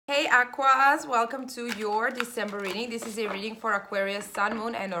Hey Aquas, welcome to your December reading. This is a reading for Aquarius, Sun,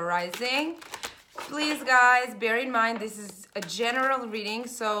 Moon, and Rising. Please guys, bear in mind this is a general reading,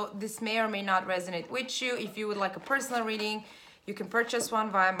 so this may or may not resonate with you. If you would like a personal reading, you can purchase one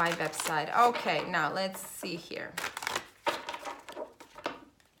via my website. Okay, now let's see here.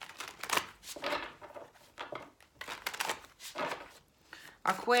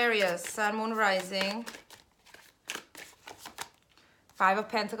 Aquarius, Sun, Moon, Rising. Five of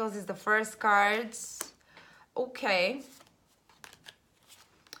Pentacles is the first card. Okay.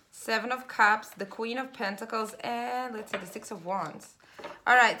 Seven of Cups, the Queen of Pentacles, and let's see, the Six of Wands.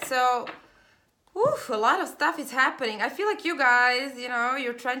 All right, so a lot of stuff is happening. I feel like you guys,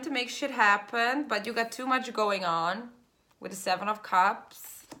 you're trying to make shit happen, but you got too much going on with the Seven of Cups.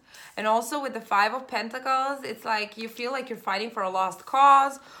 And also with the Five of Pentacles, it's like you feel like you're fighting for a lost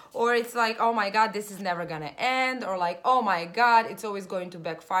cause, or it's like, oh my God, this is never gonna end, or like, oh my God, it's always going to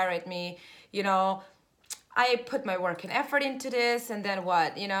backfire at me. I put my work and effort into this, and then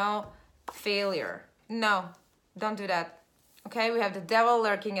what? Failure. No, don't do that. Okay, we have the Devil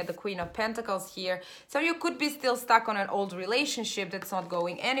lurking at the Queen of Pentacles here. So you could be still stuck on an old relationship that's not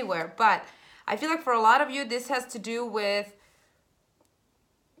going anywhere. But I feel like for a lot of you, this has to do with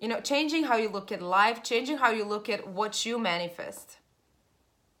changing how you look at life, changing how you look at what you manifest.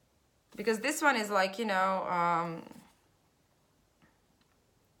 Because this one is like, it's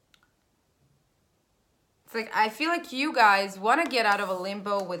like, I feel like you guys want to get out of a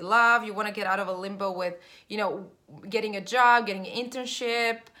limbo with love. You want to get out of a limbo with, getting a job, getting an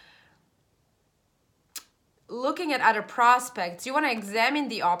internship, looking at other prospects. You want to examine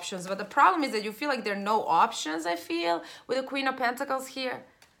the options. But the problem is that you feel like there are no options, I feel, with the Queen of Pentacles here.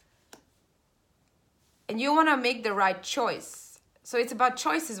 And you want to make the right choice. So it's about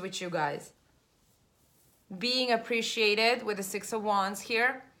choices with you guys. Being appreciated with the Six of Wands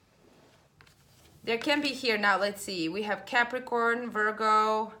here. There can be here, now let's see. We have Capricorn,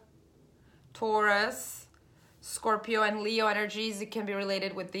 Virgo, Taurus, Scorpio, and Leo energies. It can be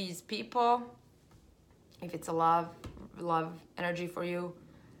related with these people. If it's a love energy for you.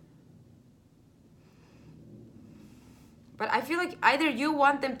 But I feel like either you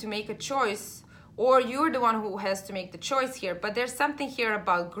want them to make a choice, or you're the one who has to make the choice here. But there's something here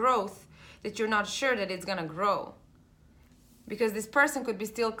about growth that you're not sure that it's gonna grow. Because this person could be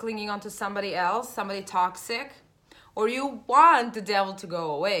still clinging on to somebody else, somebody toxic. Or you want the Devil to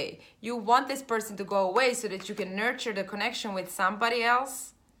go away. You want this person to go away so that you can nurture the connection with somebody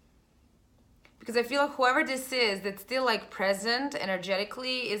else. Because I feel like whoever this is that's still like present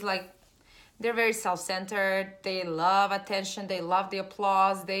energetically is like, they're very self-centered. They love attention. They love the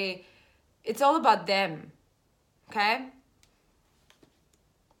applause. It's all about them, okay?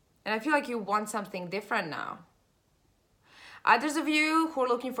 And I feel like you want something different now. Others of you who are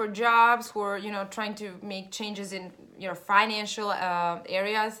looking for jobs, who are, trying to make changes in your financial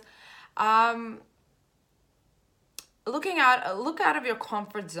areas, look out of your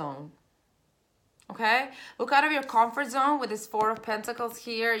comfort zone, okay? Look out of your comfort zone with this Four of Pentacles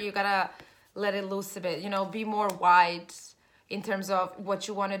here. You gotta let it loose a bit, be more wide in terms of what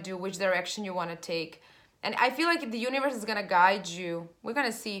you want to do, which direction you want to take. And I feel like the universe is going to guide you. We're going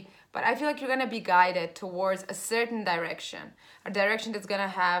to see. But I feel like you're going to be guided towards a certain direction. A direction that's going to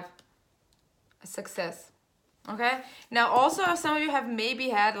have a success. Okay? Now, also, some of you have maybe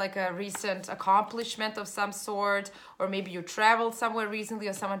had like a recent accomplishment of some sort. Or maybe you traveled somewhere recently,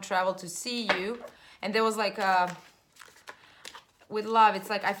 or someone traveled to see you. And there was like with love, it's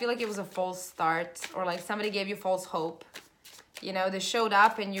like, I feel like it was a false start. Or like somebody gave you false hope. They showed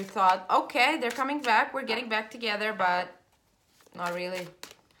up and you thought, okay, they're coming back. We're getting back together, but not really.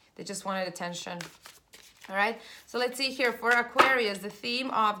 They just wanted attention. All right. So let's see here for Aquarius. The theme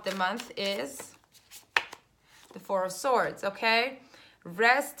of the month is the Four of Swords. Okay.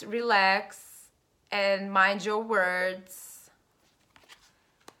 Rest, relax, and mind your words.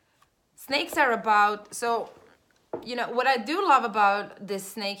 Snakes are about, so, what I do love about this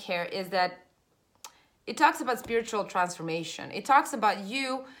snake here is that it talks about spiritual transformation. It talks about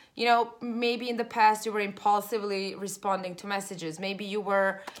you, maybe in the past you were impulsively responding to messages. Maybe you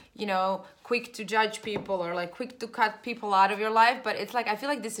were, quick to judge people or like quick to cut people out of your life. But it's like, I feel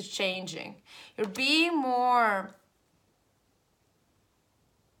like this is changing. You're being more,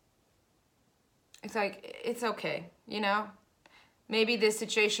 it's like, it's okay, Maybe this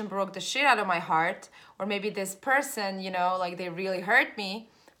situation broke the shit out of my heart. Or maybe this person, like they really hurt me.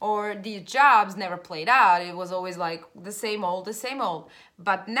 Or these jobs never played out. It was always like the same old, the same old.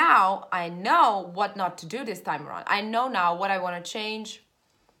 But now I know what not to do this time around. I know now what I want to change.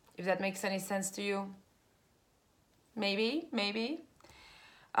 If that makes any sense to you. Maybe.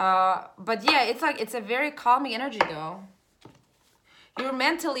 But yeah, it's like, it's a very calming energy though. You're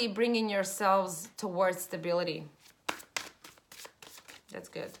mentally bringing yourselves towards stability. That's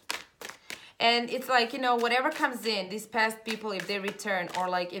good. And it's like, you know, whatever comes in, these past people, if they return, or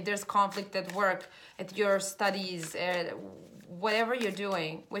like if there's conflict at work, at your studies, whatever you're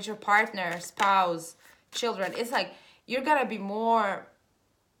doing with your partner, spouse, children, it's like you're gonna be more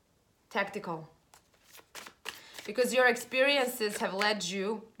tactical. Because your experiences have led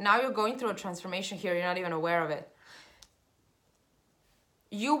you, now you're going through a transformation here, you're not even aware of it.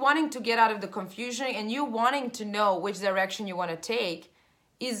 You wanting to get out of the confusion and you wanting to know which direction you want to take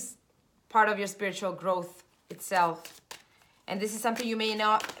is part of your spiritual growth itself. And this is something you may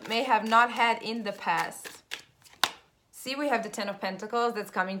have not had in the past. See, we have the Ten of Pentacles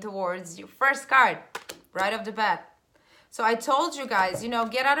that's coming towards you. First card, right off the bat. So I told you guys, you know,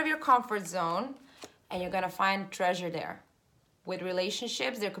 get out of your comfort zone and you're going to find treasure there. With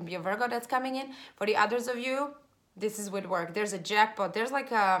relationships, there could be a Virgo that's coming in. For the others of you, this is with work. There's a jackpot. There's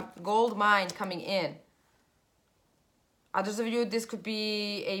like a gold mine coming in. Others of you, this could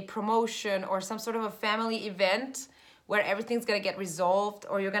be a promotion or some sort of a family event where everything's going to get resolved,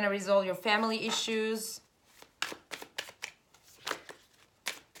 or you're going to resolve your family issues.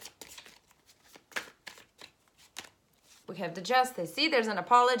 We have the Justice. See, there's an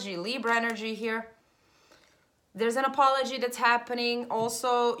apology. Libra energy here. There's an apology that's happening.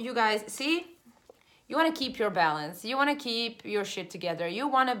 Also, you guys, see? You want to keep your balance. You want to keep your shit together. You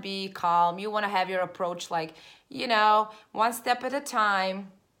want to be calm. You want to have your approach like, you know, one step at a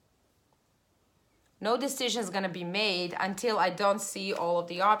time. No decision is going to be made until I don't see all of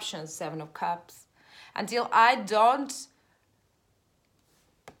the options. Seven of Cups. Until I don't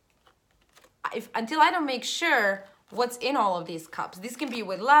make sure what's in all of these cups. This can be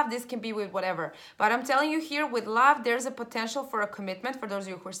with love, this can be with whatever. But I'm telling you here, with love, there's a potential for a commitment for those of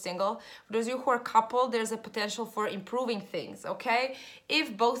you who are single. For those of you who are coupled, there's a potential for improving things, okay?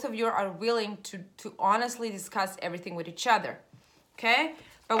 If both of you are willing to honestly discuss everything with each other, okay?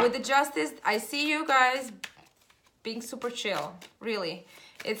 But with the Justice, I see you guys being super chill, really.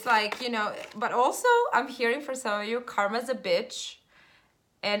 It's like, you know, but also I'm hearing for some of you, karma's a bitch,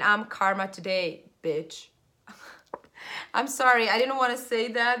 and I'm karma today, bitch. I'm sorry, I didn't want to say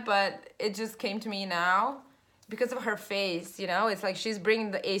that, but it just came to me now because of her face, you know? It's like she's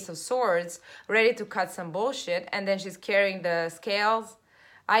bringing the Ace of Swords, ready to cut some bullshit, and then she's carrying the scales.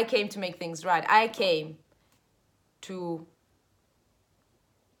 I came to make things right. I came to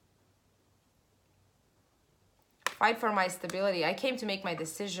fight for my stability. I came to make my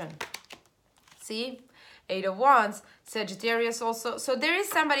decision. See? Eight of Wands, Sagittarius also. So there is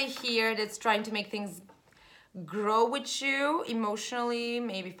somebody here that's trying to make things grow with you emotionally,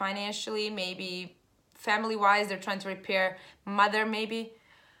 maybe financially, maybe family-wise. They're trying to repair mother, maybe.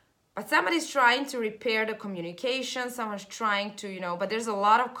 But somebody's trying to repair the communication. Someone's trying to, you know, but there's a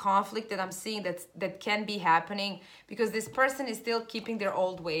lot of conflict that I'm seeing that can be happening because this person is still keeping their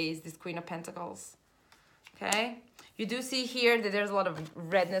old ways, this Queen of Pentacles. Okay? You do see here that there's a lot of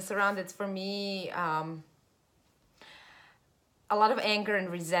redness around. It's for me, a lot of anger and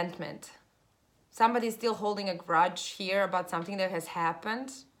resentment. Somebody's still holding a grudge here about something that has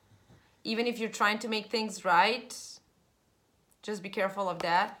happened. Even if you're trying to make things right, just be careful of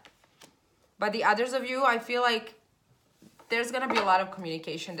that. But the others of you, I feel like there's going to be a lot of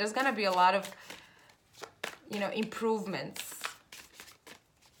communication. There's going to be a lot of, you know, improvements.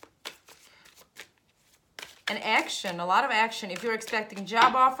 And action, a lot of action. If you're expecting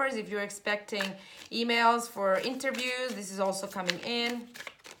job offers, if you're expecting emails for interviews, this is also coming in.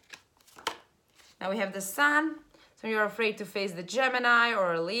 Now we have the Sun. So you're afraid to face the Gemini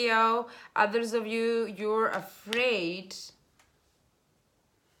or a Leo. Others of you, you're afraid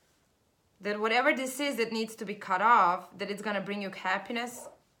that whatever this is that needs to be cut off, that it's going to bring you happiness.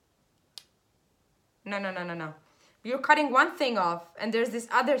 No. You're cutting one thing off, and there's this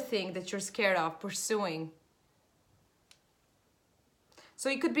other thing that you're scared of pursuing. So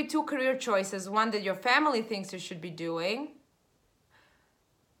it could be two career choices. One that your family thinks you should be doing,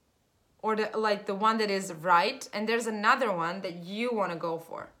 or the one that is right, and there's another one that you want to go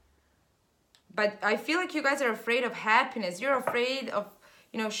for. But I feel like you guys are afraid of happiness. You're afraid of,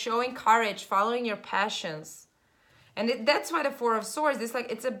 you know, showing courage, following your passions. And that's why the Four of Swords,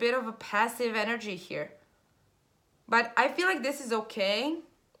 it's a bit of a passive energy here. But I feel like this is okay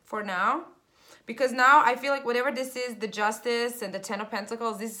for now. Because now I feel like whatever this is, the Justice and the Ten of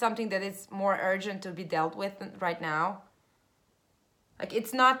Pentacles, this is something that is more urgent to be dealt with right now. Like,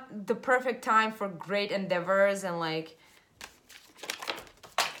 it's not the perfect time for great endeavors and like,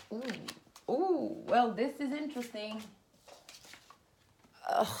 ooh, well, this is interesting.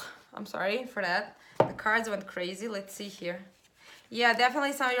 Ugh, I'm sorry for that. The cards went crazy. Let's see here. Yeah,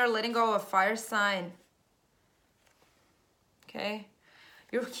 definitely some of you are letting go of a fire sign. Okay?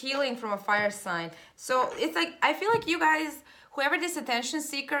 You're healing from a fire sign. So it's like, I feel like you guys, whoever this attention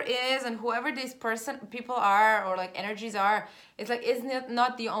seeker is and whoever these people are or like energies are, it's like, it's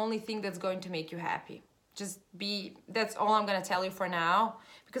not the only thing that's going to make you happy. Just be, that's all I'm going to tell you for now.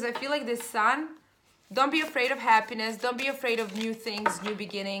 Because I feel like this sun, don't be afraid of happiness. Don't be afraid of new things, new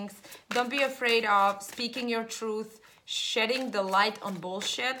beginnings. Don't be afraid of speaking your truth, shedding the light on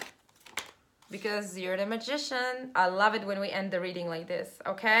bullshit. Because you're the magician. I love it when we end the reading like this,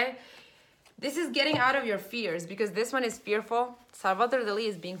 okay? This is getting out of your fears because this one is fearful. Salvador Dali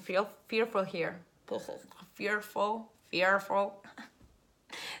is being fearful here. Fearful.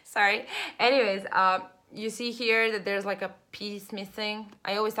 Sorry. Anyways, you see here that there's like a piece missing.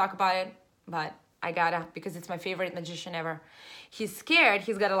 I always talk about it, but I gotta, because it's my favorite magician ever. He's scared.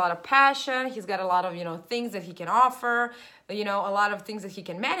 He's got a lot of passion. He's got a lot of, things that he can offer, a lot of things that he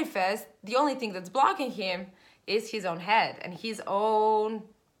can manifest. The only thing that's blocking him is his own head and his own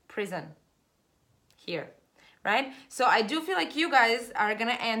prison here, right? So I do feel like you guys are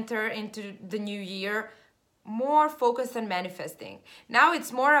gonna enter into the new year more focused on manifesting. Now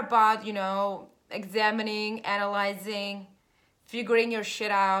it's more about, examining, analyzing, figuring your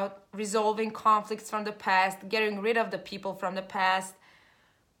shit out, resolving conflicts from the past, getting rid of the people from the past,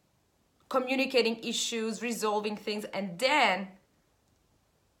 communicating issues, resolving things, and then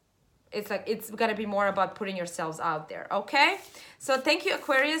it's gonna be more about putting yourselves out there, okay? So thank you,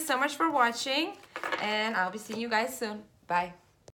 Aquarius, so much for watching, and I'll be seeing you guys soon. Bye.